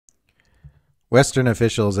Western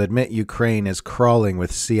officials admit Ukraine is crawling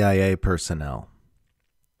with CIA personnel.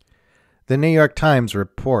 The New York Times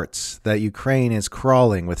reports that Ukraine is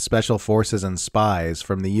crawling with special forces and spies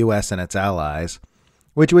from the U.S. and its allies,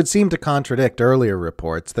 which would seem to contradict earlier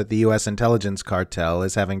reports that the U.S. intelligence cartel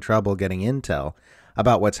is having trouble getting intel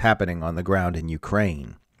about what's happening on the ground in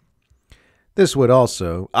Ukraine. This would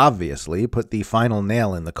also, obviously, put the final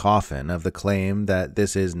nail in the coffin of the claim that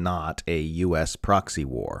this is not a U.S. proxy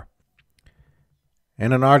war.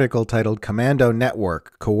 In an article titled "Commando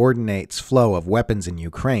Network Coordinates Flow of Weapons in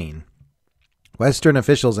Ukraine," Western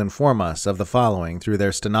officials inform us of the following through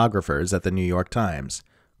their stenographers at the New York Times.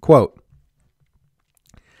 Quote,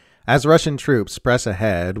 as Russian troops press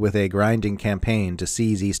ahead with a grinding campaign to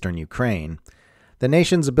seize eastern Ukraine, the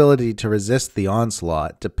nation's ability to resist the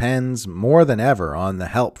onslaught depends more than ever on the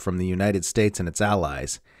help from the United States and its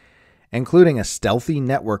allies, including a stealthy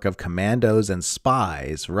network of commandos and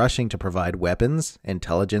spies rushing to provide weapons,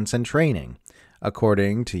 intelligence, and training,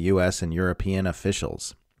 according to U.S. and European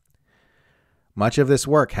officials. Much of this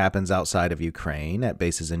work happens outside of Ukraine, at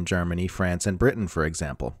bases in Germany, France, and Britain, for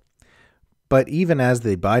example. But even as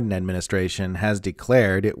the Biden administration has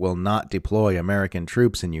declared it will not deploy American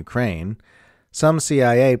troops in Ukraine, some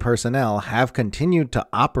CIA personnel have continued to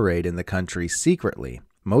operate in the country secretly,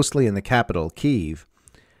 mostly in the capital, Kyiv,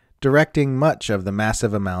 directing much of the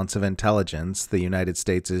massive amounts of intelligence the United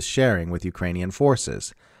States is sharing with Ukrainian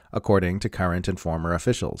forces, according to current and former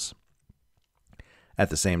officials.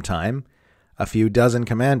 At the same time, a few dozen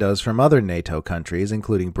commandos from other NATO countries,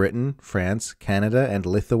 including Britain, France, Canada, and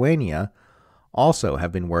Lithuania, also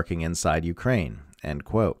have been working inside Ukraine. End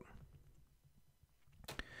quote.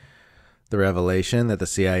 The revelation that the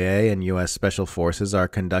CIA and U.S. Special Forces are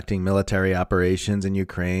conducting military operations in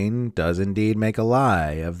Ukraine does indeed make a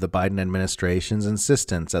lie of the Biden administration's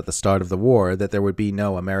insistence at the start of the war that there would be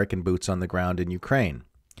no American boots on the ground in Ukraine.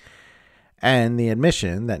 And the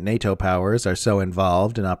admission that NATO powers are so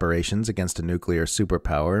involved in operations against a nuclear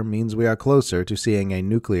superpower means we are closer to seeing a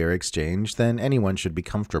nuclear exchange than anyone should be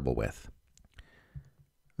comfortable with.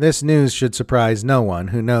 This news should surprise no one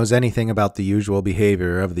who knows anything about the usual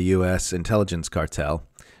behavior of the U.S. intelligence cartel,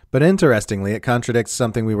 but interestingly, it contradicts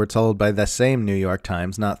something we were told by the same New York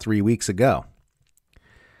Times not 3 weeks ago.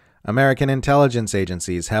 American intelligence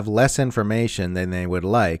agencies have less information than they would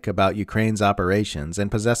like about Ukraine's operations and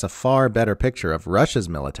possess a far better picture of Russia's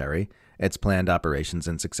military, its planned operations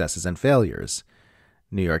and successes and failures,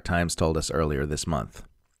 New York Times told us earlier this month.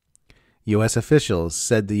 U.S. officials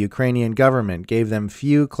said the Ukrainian government gave them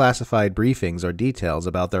few classified briefings or details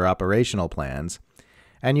about their operational plans,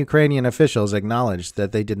 and Ukrainian officials acknowledged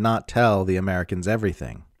that they did not tell the Americans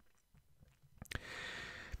everything.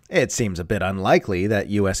 It seems a bit unlikely that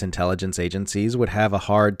U.S. intelligence agencies would have a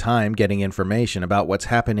hard time getting information about what's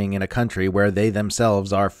happening in a country where they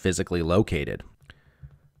themselves are physically located.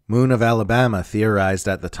 Moon of Alabama theorized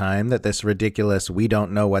at the time that this ridiculous "we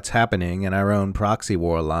don't know what's happening in our own proxy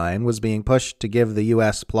war" line was being pushed to give the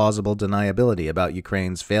U.S. plausible deniability about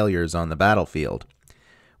Ukraine's failures on the battlefield,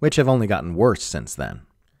 which have only gotten worse since then.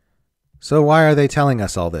 So why are they telling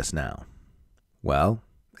us all this now? Well,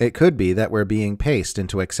 it could be that we're being paced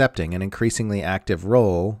into accepting an increasingly active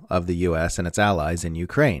role of the U.S. and its allies in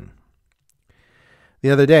Ukraine. The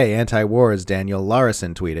other day, Anti-War's Daniel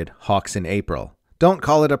Larison tweeted, "Hawks in April. Don't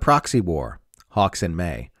call it a proxy war." Hawks in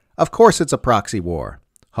May. "Of course it's a proxy war."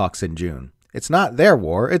 Hawks in June. "It's not their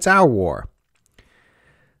war, it's our war."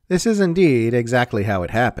 This is indeed exactly how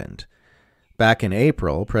it happened. Back in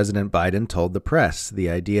April, President Biden told the press the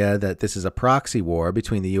idea that this is a proxy war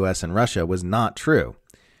between the U.S. and Russia was not true.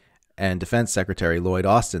 And Defense Secretary Lloyd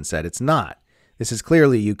Austin said it's not. This is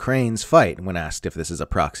clearly Ukraine's fight when asked if this is a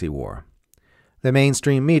proxy war. The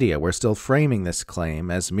mainstream media were still framing this claim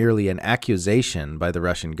as merely an accusation by the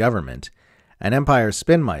Russian government, and Empire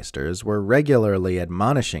spinmeisters were regularly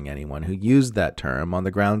admonishing anyone who used that term on the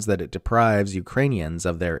grounds that it deprives Ukrainians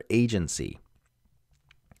of their agency.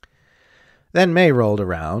 Then May rolled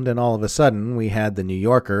around, and all of a sudden we had the New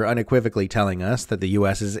Yorker unequivocally telling us that the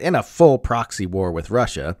U.S. is in a full proxy war with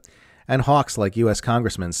Russia, and hawks like U.S.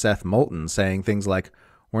 Congressman Seth Moulton saying things like,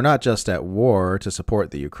 "We're not just at war to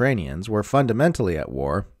support the Ukrainians, we're fundamentally at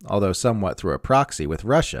war, although somewhat through a proxy, with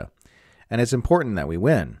Russia, and it's important that we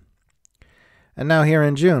win." And now here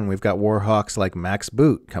in June, we've got war hawks like Max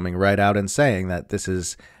Boot coming right out and saying that this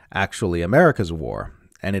is actually America's war,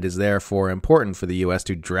 and it is therefore important for the U.S.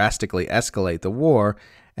 to drastically escalate the war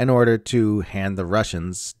in order to hand the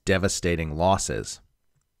Russians devastating losses.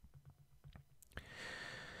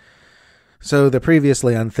 So the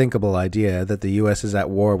previously unthinkable idea that the US is at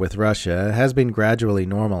war with Russia has been gradually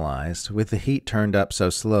normalized, with the heat turned up so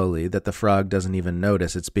slowly that the frog doesn't even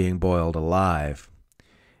notice it's being boiled alive.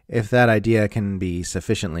 If that idea can be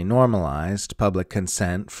sufficiently normalized, public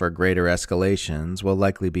consent for greater escalations will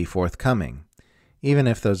likely be forthcoming, even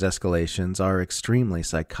if those escalations are extremely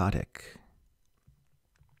psychotic.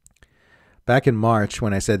 Back in March,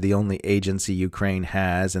 when I said the only agency Ukraine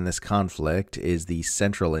has in this conflict is the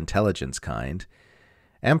Central Intelligence kind,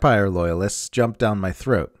 Empire loyalists jumped down my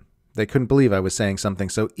throat. They couldn't believe I was saying something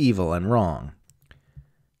so evil and wrong.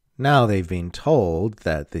 Now they've been told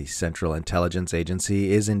that the Central Intelligence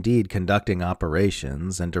Agency is indeed conducting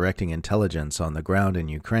operations and directing intelligence on the ground in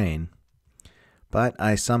Ukraine, but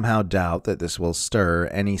I somehow doubt that this will stir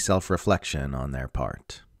any self-reflection on their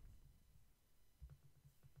part.